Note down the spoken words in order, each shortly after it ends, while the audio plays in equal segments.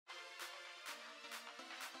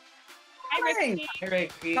Ricky. Hi,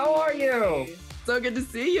 Ricky. How are you? So good to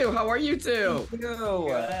see you. How are you two? Thank you.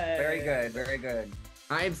 Very good, very good.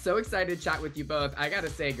 I am so excited to chat with you both. I gotta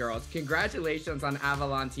say, girls, congratulations on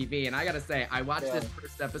Avalon TV. And I gotta say, I watched this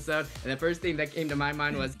first episode, and the first thing that came to my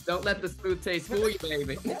mind was, don't let the smooth taste fool you,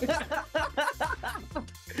 baby.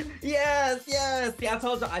 Yes. See, I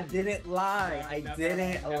told you I didn't lie. I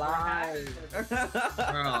didn't lie.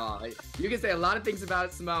 Girl, you can say a lot of things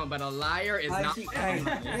about Symone, but a liar is not.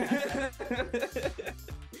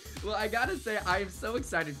 Well, I gotta say, I am so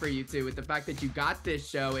excited for you two with the fact that you got this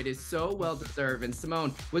show. It is so well deserved. And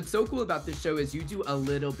Symone, what's so cool about this show is you do a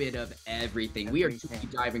little bit of everything. We are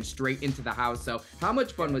diving straight into the house. So how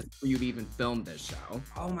much fun was it for you to even film this show?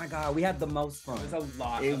 Oh my God, we had the most fun. It was a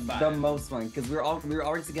lot of fun. The most fun, because we were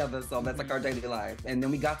already together, so that's like our daily life. And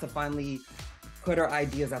then we got to finally put our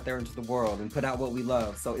ideas out there into the world and put out what we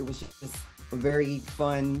love. So it was just a very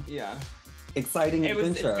fun, exciting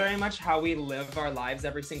adventure. It's very much how we live our lives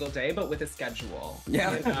every single day, but with a schedule.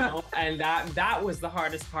 Yeah. You know? And that was the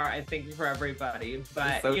hardest part, I think, for everybody.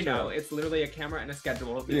 But, so you know, it's literally a camera and a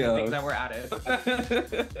schedule. The things that were added.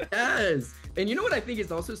 Yes. And you know what I think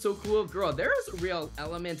is also so cool? Girl, there is a real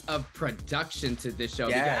element of production to this show.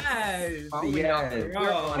 Yes. Thank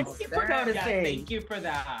you for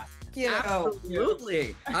that.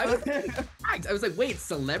 Absolutely. I was like, wait,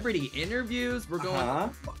 celebrity interviews? We're going. I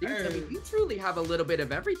mean, you truly have a little bit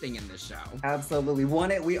of everything in this show. Absolutely.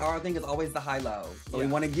 Our thing is always the high low. So we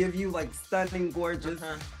want to give you like stunning, gorgeous,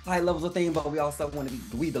 high levels of things, but we also want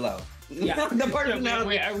to be the low. Yeah. The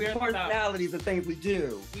personality, we're personalities and things we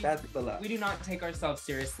do. That's the low. We do not take ourselves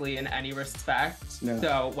seriously in any respect. No.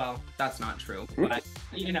 So, well, that's not true. But,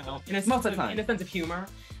 you know, in a sense of humor.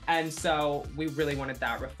 And so we really wanted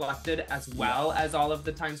that reflected, as well as all of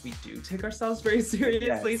the times we do take ourselves very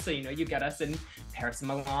seriously. So, you know, you get us in Paris and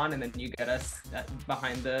Milan, and then you get us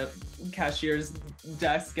behind the cashier's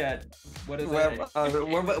desk at, what is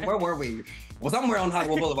it? Where were we? Well, somewhere on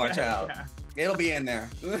Hollywood Boulevard, child. It'll be in there.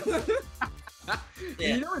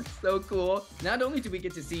 You know what's so cool? Not only do we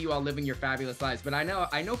get to see you all living your fabulous lives, but I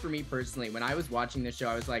know for me personally, when I was watching this show,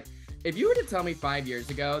 I was like, if you were to tell me 5 years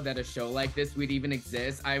ago that a show like this would even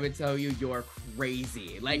exist, I would tell you you're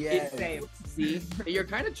crazy. Like, see, you're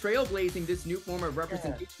kind of trailblazing this new form of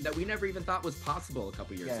representation that we never even thought was possible a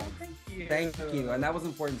couple years ago. Thank you. And that was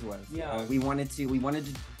important to us. Yeah. We wanted to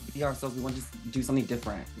be ourselves. We wanted to do something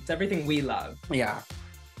different. It's everything we love. Yeah.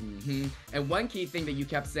 And one key thing that you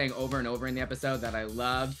kept saying over and over in the episode that I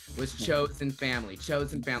loved was chosen family.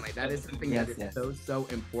 Chosen family. That is something that is so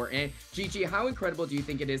important. Gigi, how incredible do you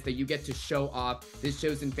think it is that you get to show off this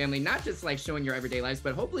chosen family, not just like showing your everyday lives,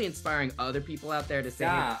 but hopefully inspiring other people out there to say,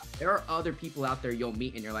 hey, there are other people out there you'll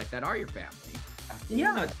meet in your life that are your family.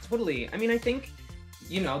 Yeah, totally. I mean, I think,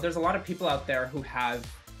 you know, there's a lot of people out there who have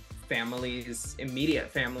families, immediate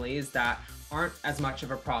families, that aren't as much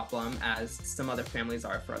of a problem as some other families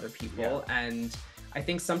are for other people. And I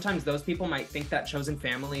think sometimes those people might think that chosen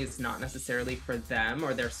family is not necessarily for them,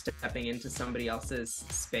 or they're stepping into somebody else's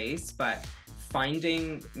space. But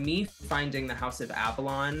finding the House of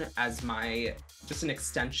Avalon as just an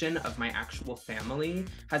extension of my actual family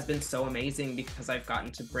has been so amazing, because I've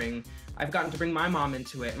gotten to bring my mom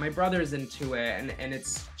into it, my brothers into it, and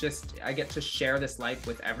it's just, I get to share this life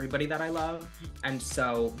with everybody that I love. And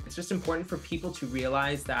so it's just important for people to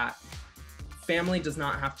realize that family does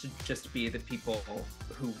not have to just be the people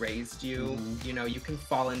who raised you. You know, you can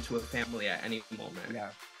fall into a family at any moment.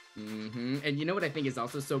 And you know what I think is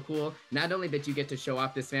also so cool? Not only that you get to show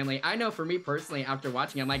off this family, I know for me personally, after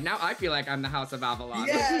watching, I'm like, now I feel like I'm the House of Avalon.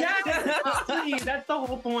 That's the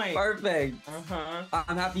whole point. Perfect.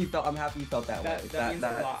 I'm happy you felt that way. That means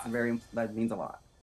a lot. That means a lot.